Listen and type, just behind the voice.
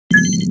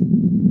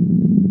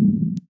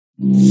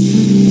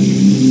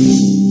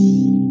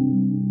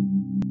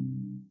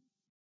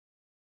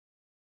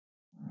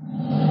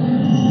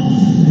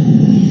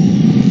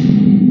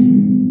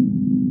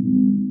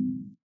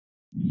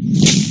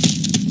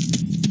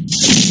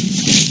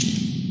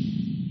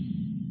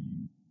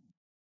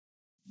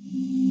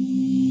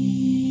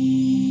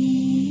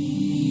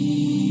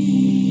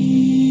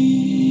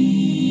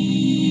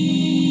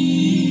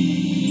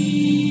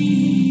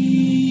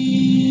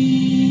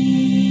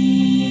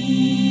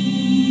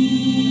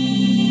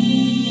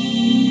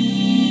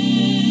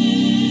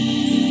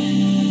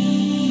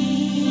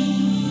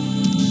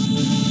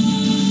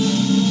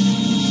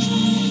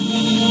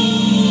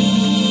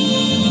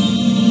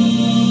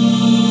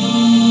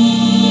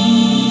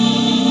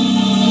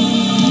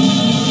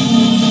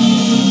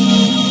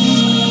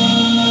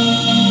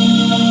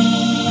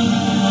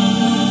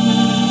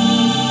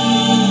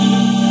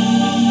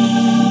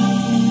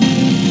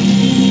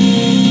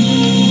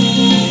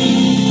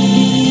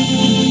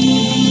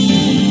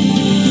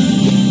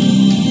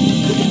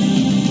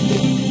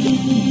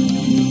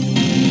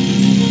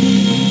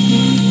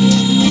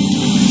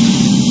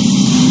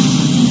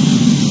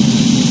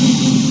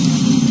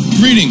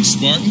Greetings,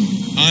 Spartan.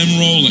 I'm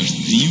Roland,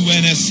 the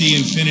UNSC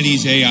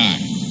Infinity's AI.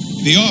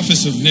 The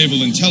Office of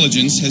Naval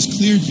Intelligence has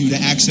cleared you to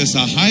access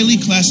a highly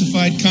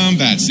classified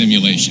combat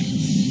simulation.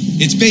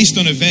 It's based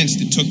on events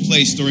that took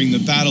place during the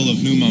Battle of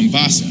New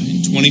Mombasa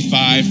in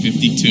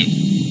 2552.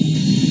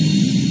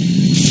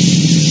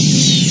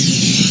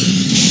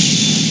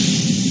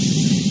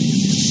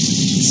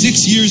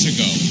 6 years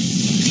ago,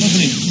 a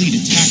Covenant fleet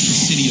attacked the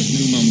city of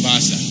New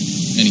Mombasa.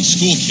 Any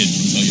school kid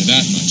can tell you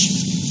that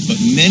much. But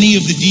many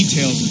of the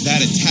details of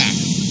that attack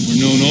were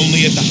known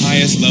only at the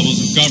highest levels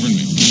of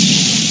government.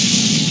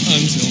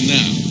 Until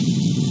now.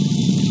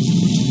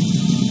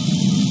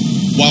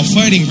 While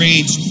fighting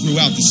raged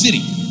throughout the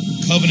city,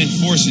 Covenant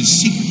forces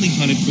secretly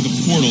hunted for the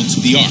portal to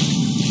the Ark.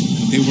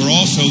 But they were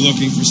also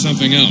looking for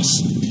something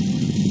else.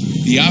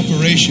 The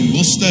operation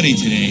we'll study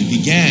today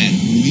began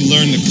when we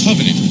learned the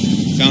Covenant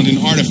found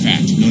an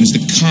artifact known as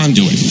the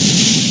Conduit.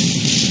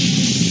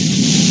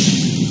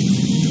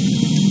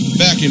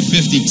 Back in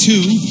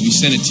 '52, we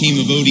sent a team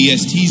of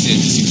ODSTs in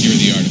to secure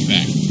the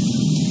artifact.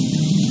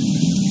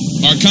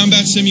 Our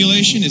combat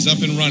simulation is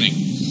up and running,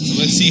 so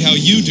let's see how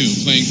you do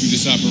playing through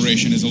this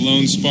operation as a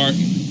lone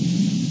Spartan.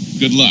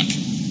 Good luck.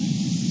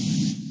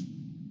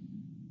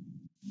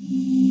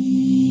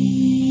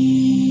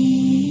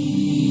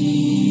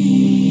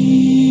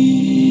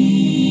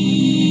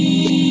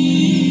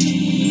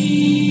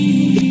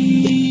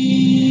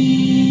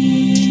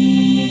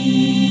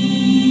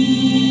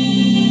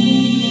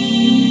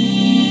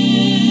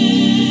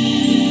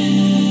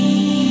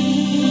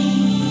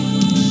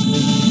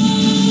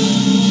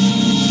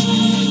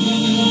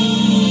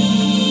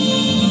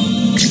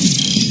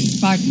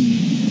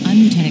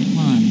 I'm Lieutenant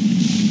Kwan.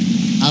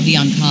 I'll be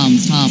on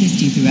comms to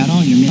assist you throughout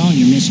all your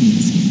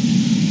missions.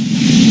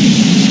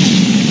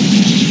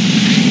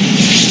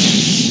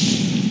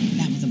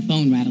 That was a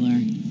bone rattler.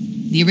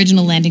 The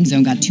original landing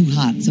zone got too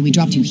hot, so we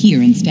dropped you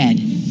here instead.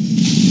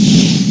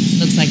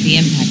 Looks like the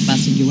impact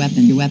busted your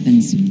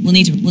weapons. We'll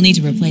need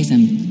to replace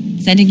them.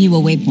 Sending you a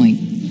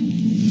waypoint.